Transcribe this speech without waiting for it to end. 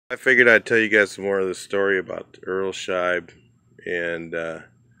I figured I'd tell you guys some more of the story about Earl Scheib and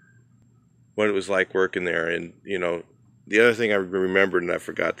what it was like working there. And, the other thing I remembered and I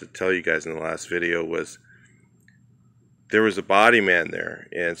forgot to tell you guys in the last video was there was a body man there.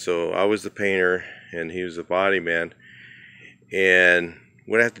 And so I was the painter and he was the body man. And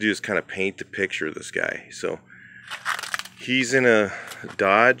what I have to do is kind of paint the picture of this guy. So he's in a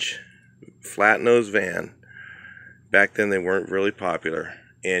Dodge flat-nose van. Back then they weren't really popular.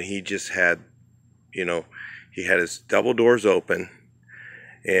 And he just had, he had his double doors open,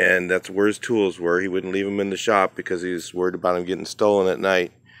 and that's where his tools were. He wouldn't leave them in the shop because he was worried about them getting stolen at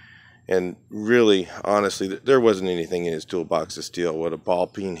night. And really, honestly, there wasn't anything in his toolbox to steal. What, a ball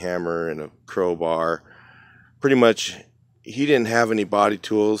peen hammer and a crowbar. Pretty much, he didn't have any body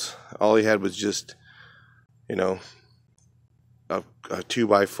tools. All he had was just, a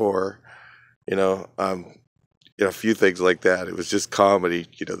 2x4, a few things like that. It was just comedy,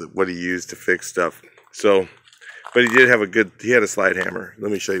 what he used to fix stuff. So, but he did have he had a slide hammer.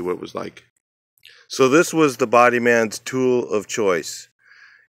 Let me show you what it was like. So this was the body man's tool of choice.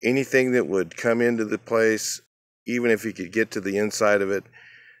 Anything that would come into the place, even if he could get to the inside of it,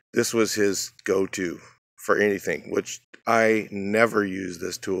 this was his go-to for anything, which I never use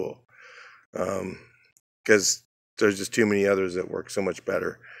this tool because there's just too many others that work so much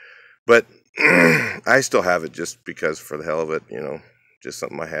better. But I still have it just because, for the hell of it, just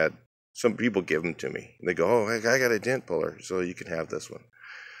something I had. Some people give them to me. They go, oh, I got a dent puller, so you can have this one.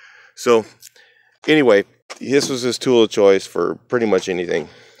 So anyway, this was his tool of choice for pretty much anything.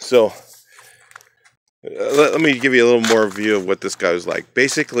 So let me give you a little more view of what this guy was like.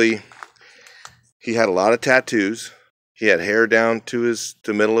 Basically, he had a lot of tattoos. He had hair down to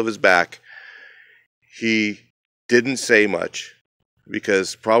the middle of his back. He didn't say much,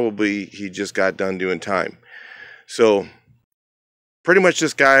 because probably he just got done doing time. So pretty much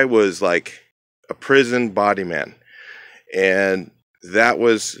this guy was like a prison body man. And that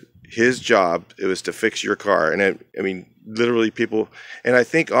was his job. It was to fix your car. And I mean, literally people, and I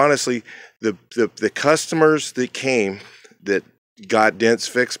think honestly, the customers that came that got dents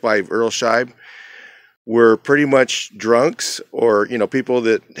fixed by Earl Scheib were pretty much drunks, or people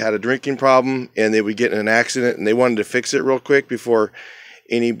that had a drinking problem and they would get in an accident and they wanted to fix it real quick before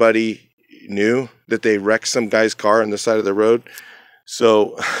anybody knew that they wrecked some guy's car on the side of the road.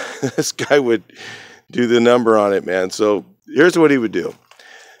 So this guy would do the number on it, man. So here's what he would do.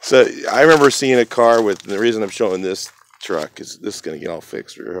 So I remember seeing a car with, the reason I'm showing this truck is this is going to get all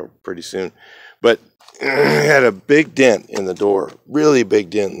fixed pretty soon, but it had a big dent in the door, really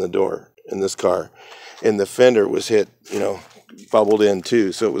big dent in the door in this car. And the fender was hit, bubbled in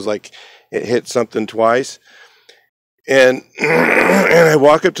too. So it was like it hit something twice. And I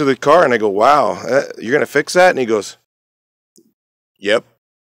walk up to the car and I go, wow, you're going to fix that? And he goes, yep,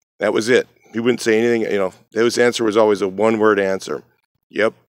 that was it. He wouldn't say anything. His answer was always a one-word answer.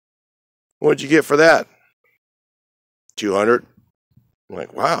 Yep. What'd you get for that? 200. I'm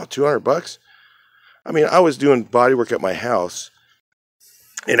like, wow, $200? I mean, I was doing body work at my house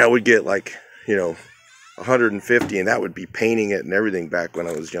and I would get like, 150, and that would be painting it and everything back when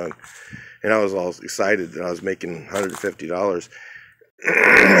I was young. And I was all excited that I was making $150.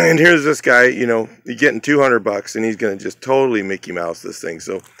 And here's this guy, you're getting $200 and he's going to just totally Mickey Mouse this thing.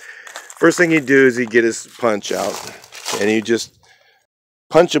 So first thing he'd do is he'd get his punch out and he'd just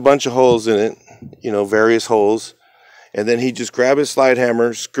punch a bunch of holes in it, various holes. And then he'd just grab his slide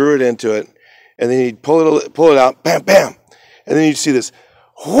hammer, screw it into it, and then he'd pull it out, bam, bam. And then you'd see this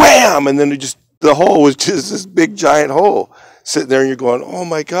wham, and then the hole was just this big giant hole sitting there, and you're going, oh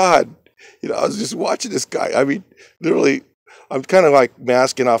my God. I was just watching this guy. I mean, literally, I'm kind of like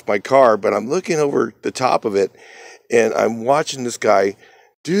masking off my car, but I'm looking over the top of it, and I'm watching this guy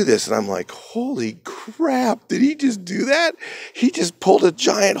do this, and I'm like, holy crap, did he just do that? He just pulled a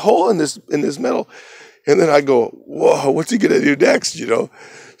giant hole in this metal. And then I go, whoa, what's he going to do next,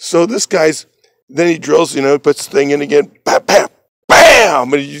 So this guy's, then he drills, puts the thing in again, bam, bam,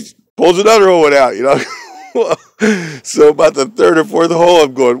 bam, and he just pulls another one out, So about the third or fourth hole,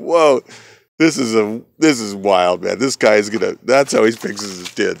 I'm going, whoa, this is wild, man. This guy is that's how he fixes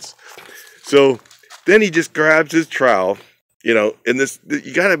his dents. So then he just grabs his trowel, and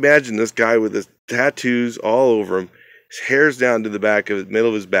you got to imagine this guy with his tattoos all over him, his hair's down to the middle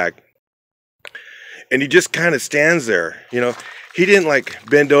of his back. And he just kind of stands there, He didn't like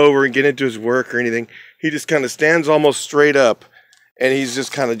bend over and get into his work or anything. He just kind of stands almost straight up, and he's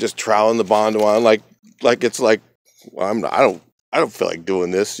just kind of just troweling the Bondo on, like it's like, well, I don't feel like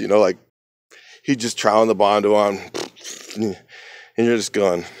doing this, like he's just troweling the Bondo on, and you're just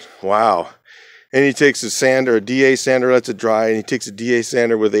going, wow. And he takes a sander, a DA sander, lets it dry, and he takes a DA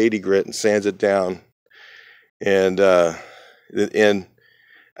sander with 80 grit and sands it down. And I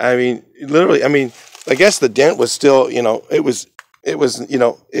mean, literally, I mean, I guess the dent was still, you know, it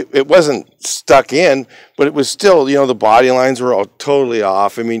wasn't stuck in, but it was still, you know, the body lines were all totally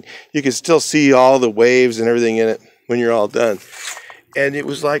off. I mean, you could still see all the waves and everything in it when you're all done. And it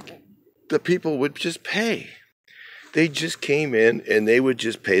was like the people would just pay. They just came in and they would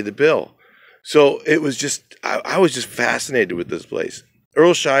just pay the bill. So it was just, I was just fascinated with this place.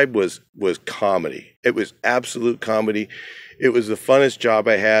 Earl Scheib was comedy. It was absolute comedy. It was the funnest job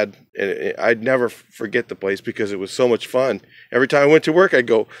I had, and I'd never forget the place because it was so much fun. Every time I went to work, I'd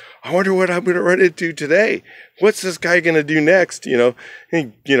go, I wonder what I'm going to run into today. What's this guy going to do next? You know,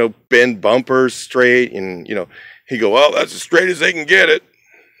 he, you know, bend bumpers straight, and, you know, he'd go, well, that's as straight as they can get it.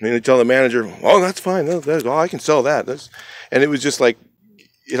 And he'd tell the manager, oh, that's fine. Oh, I can sell that. And it was just like,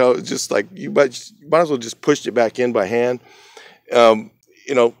 you know, just like you might as well just push it back in by hand.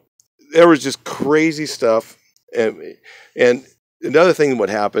 You know, there was just crazy stuff. And another thing that would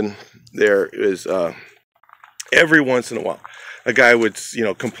happen there is every once in a while, a guy would, you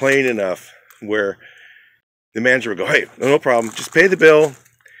know, complain enough where the manager would go, hey, no problem, just pay the bill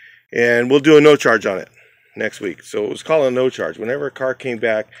and we'll do a no charge on it next week. So it was called a no charge. Whenever a car came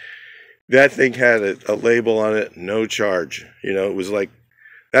back, that thing had a label on it, no charge. You know, it was like,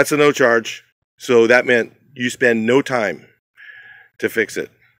 that's a no charge. So that meant you spend no time to fix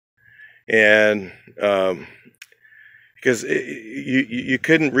it. And because you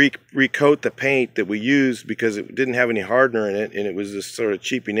couldn't recoat the paint that we used because it didn't have any hardener in it, and it was this sort of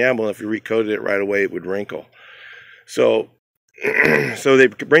cheap enamel. And if you recoated it right away, it would wrinkle. So, so they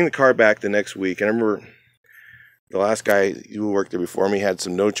bring the car back the next week, and I remember the last guy who worked there before me had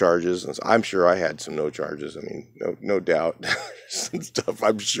some no charges, and I'm sure I had some no charges. I mean, no doubt, some stuff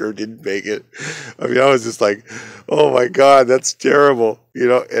I'm sure didn't make it. I mean, I was just like, oh my God, that's terrible, you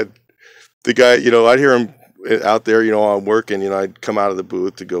know. And the guy, you know, I'd hear him out there, you know, while I'm working, you know, I'd come out of the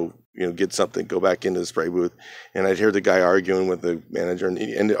booth to go, you know, get something, go back into the spray booth, and I'd hear the guy arguing with the manager, and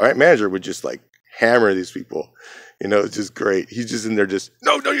the manager would just like hammer these people. You know, it's just great. He's just in there just,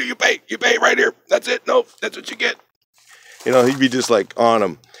 no, you pay right here. That's it. No, that's what you get. You know, he'd be just like on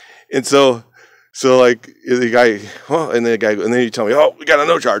them. And so like the guy, oh, and then he'd tell me, oh, we got a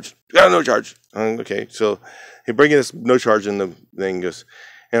no charge. Okay. So he'd bring in this no charge in the thing, goes,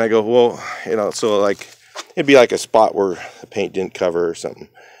 and I go, well, you know, so like, it'd be like a spot where the paint didn't cover or something,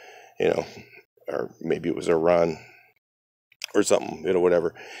 you know, or maybe it was a run or something, you know,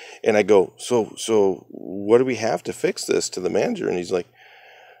 whatever. And I go, so what do we have to fix this, to the manager? And he's like,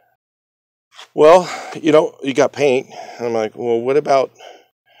 well, you know, you got paint. And I'm like, well, what about,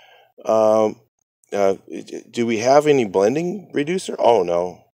 do we have any blending reducer? Oh,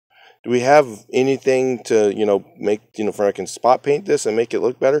 no. Do we have anything to, you know, make, you know, for I can spot paint this and make it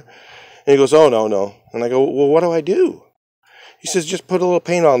look better? And he goes, oh, no. And I go, well, what do I do? He says, just put a little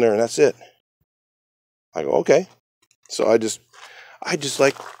paint on there and that's it. I go, okay. So I just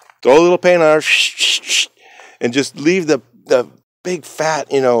like throw a little paint on it and just leave the big fat,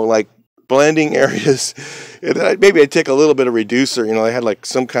 you know, like blending areas. And then maybe I'd take a little bit of reducer. You know, they had like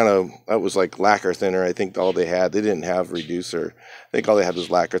some kind of, that was like lacquer thinner. I think all they had. They didn't have reducer. I think all they had was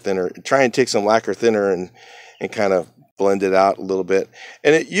lacquer thinner. Try and take some lacquer thinner and kind of blend it out a little bit.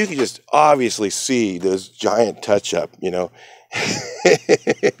 And you can just obviously see those giant touch-up, you know.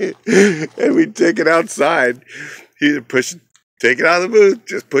 And we'd take it outside. He'd take it out of the booth,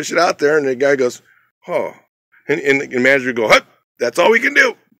 just push it out there, and the guy goes, oh. And the manager would go, huh, that's all we can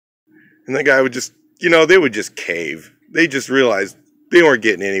do. And the guy would just, you know, they would just cave. They just realized they weren't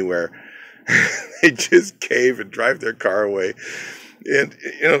getting anywhere. They just cave and drive their car away. And,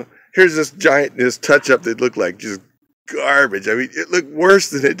 you know, here's this touch-up that looked like just garbage. I mean, it looked worse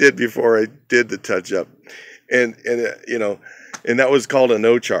than it did before I did the touch-up. And you know, and that was called a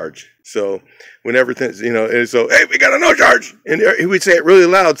no charge. So whenever things, you know, and so, hey, we got a no charge. And he would say it really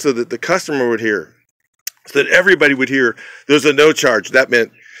loud so that the customer would hear, so that everybody would hear there's a no charge. That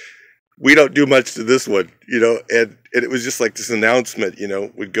meant we don't do much to this one, you know. And it was just like this announcement, you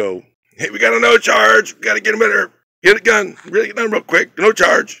know, would go, hey, we got a no charge. We got to get him in there. Get it done. Really get done real quick. No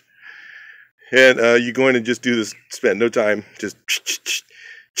charge. And you go in and just do this, spend no time. Just,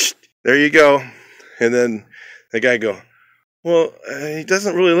 there you go. And then the guy go, well, he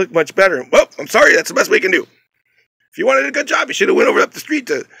doesn't really look much better. Well, I'm sorry. That's the best we can do. If you wanted a good job, you should have went over up the street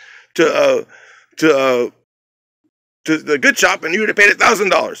to the good shop and you would have paid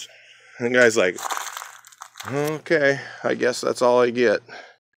 $1,000. And the guy's like, okay, I guess that's all I get.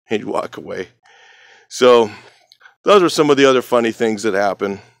 He'd walk away. So those are some of the other funny things that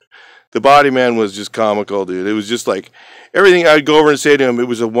happen. The body man was just comical, dude. It was just like everything I'd go over and say to him, it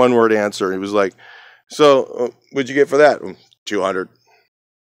was a one-word answer. He was like, so what'd you get for that? 200.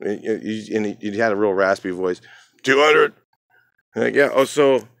 And he had a real raspy voice. 200. Like, yeah. Oh,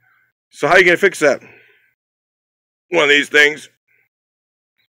 so how are you gonna fix that? One of these things.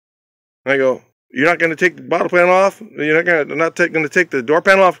 And I go, you're not gonna take the bottle panel off? You're not gonna take the door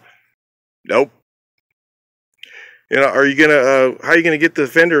panel off? Nope. You know, are you gonna how are you gonna get the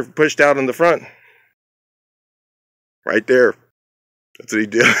fender pushed out in the front? Right there. That's what he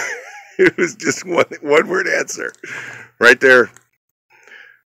did. It was just one word answer. Right there.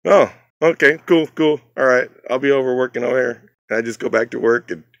 Oh, okay, cool. All right, I'll be over working over here. And I just go back to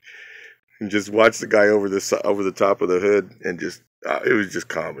work and just watch the guy over the top of the hood, and just it was just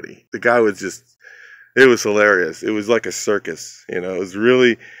comedy. The guy was just, it was hilarious. It was like a circus, you know. It was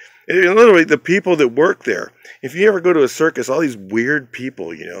really, literally the people that work there. If you ever go to a circus, all these weird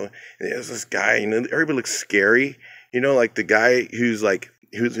people, you know. And there's this guy, you know, everybody looks scary, you know, like the guy who's like,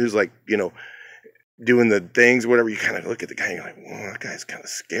 you know, doing the things, whatever. You kind of look at the guy and you're like, whoa, that guy's kind of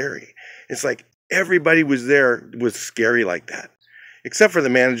scary. It's like everybody was scary like that. Except for the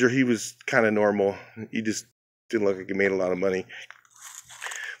manager, he was kind of normal. He just didn't look like he made a lot of money.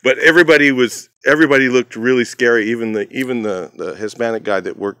 But everybody looked really scary. Even the Hispanic guy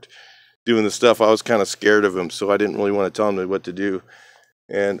that worked doing the stuff, I was kind of scared of him, so I didn't really want to tell him what to do.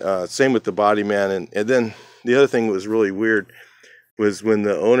 And same with the body man. And then the other thing that was really weird was when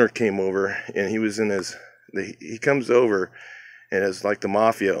the owner came over, and he was in he comes over, and it's like the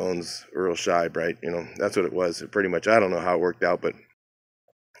mafia owns Earl Scheib, right? You know, that's what it was, pretty much. I don't know how it worked out, but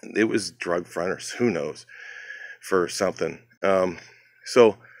it was drug fronters, who knows, for something.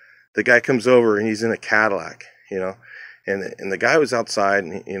 So the guy comes over, and he's in a Cadillac, you know, and the guy was outside,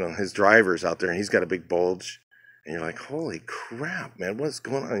 and, you know, his driver's out there, and he's got a big bulge, and you're like, holy crap, man, what's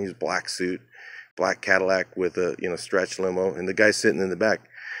going on? He's black suit, black Cadillac with a, you know, stretch limo, and the guy's sitting in the back,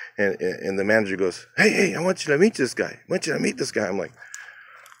 and the manager goes, hey, I want you to meet this guy. I'm like,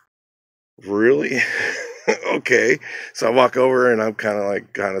 really? Okay. So I walk over, and I'm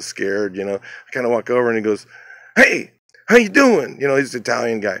kind of scared, you know. I kind of walk over, and he goes, hey, how you doing? You know, he's an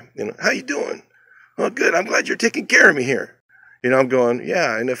Italian guy. You know, how you doing? Oh, good. I'm glad you're taking care of me here. You know, I'm going,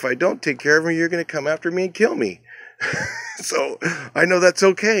 yeah, and if I don't take care of me, you're going to come after me and kill me. So I know that's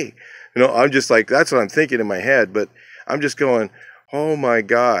okay. You know, I'm just like, that's what I'm thinking in my head, but I'm just going, oh my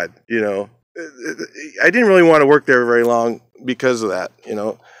God, you know. I didn't really want to work there very long because of that, you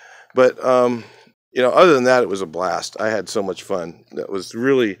know. But, you know, other than that, it was a blast. I had so much fun. That was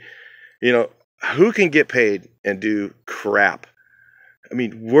really, you know, who can get paid and do crap? I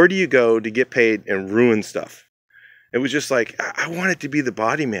mean, where do you go to get paid and ruin stuff? It was just like, I wanted to be the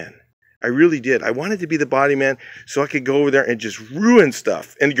body man. I really did. I wanted to be the body man so I could go over there and just ruin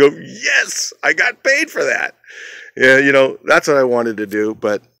stuff and go, yes, I got paid for that. Yeah, you know, that's what I wanted to do,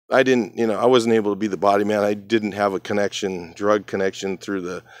 but I didn't, you know, I wasn't able to be the body man. I didn't have a drug connection through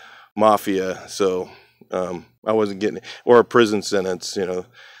the mafia, so I wasn't getting, or a prison sentence, you know,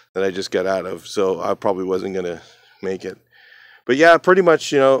 that I just got out of, so I probably wasn't going to make it. But yeah, pretty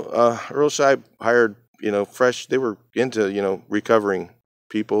much, you know, Earl Scheib hired, you know, they were into, you know, recovering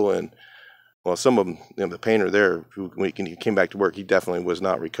people, and, well, some of them, you know, the painter there, when he came back to work, he definitely was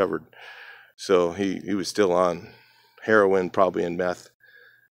not recovered. So he was still on heroin, probably, and meth.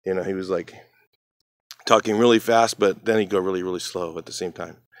 You know, he was like talking really fast, but then he'd go really, really slow at the same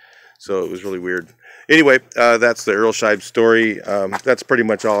time. So it was really weird. Anyway, that's the Earl Scheib story. That's pretty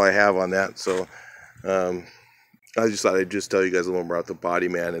much all I have on that. So I just thought I'd just tell you guys a little more about the body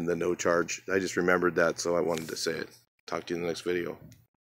man and the no charge. I just remembered that, so I wanted to say it. Talk to you in the next video.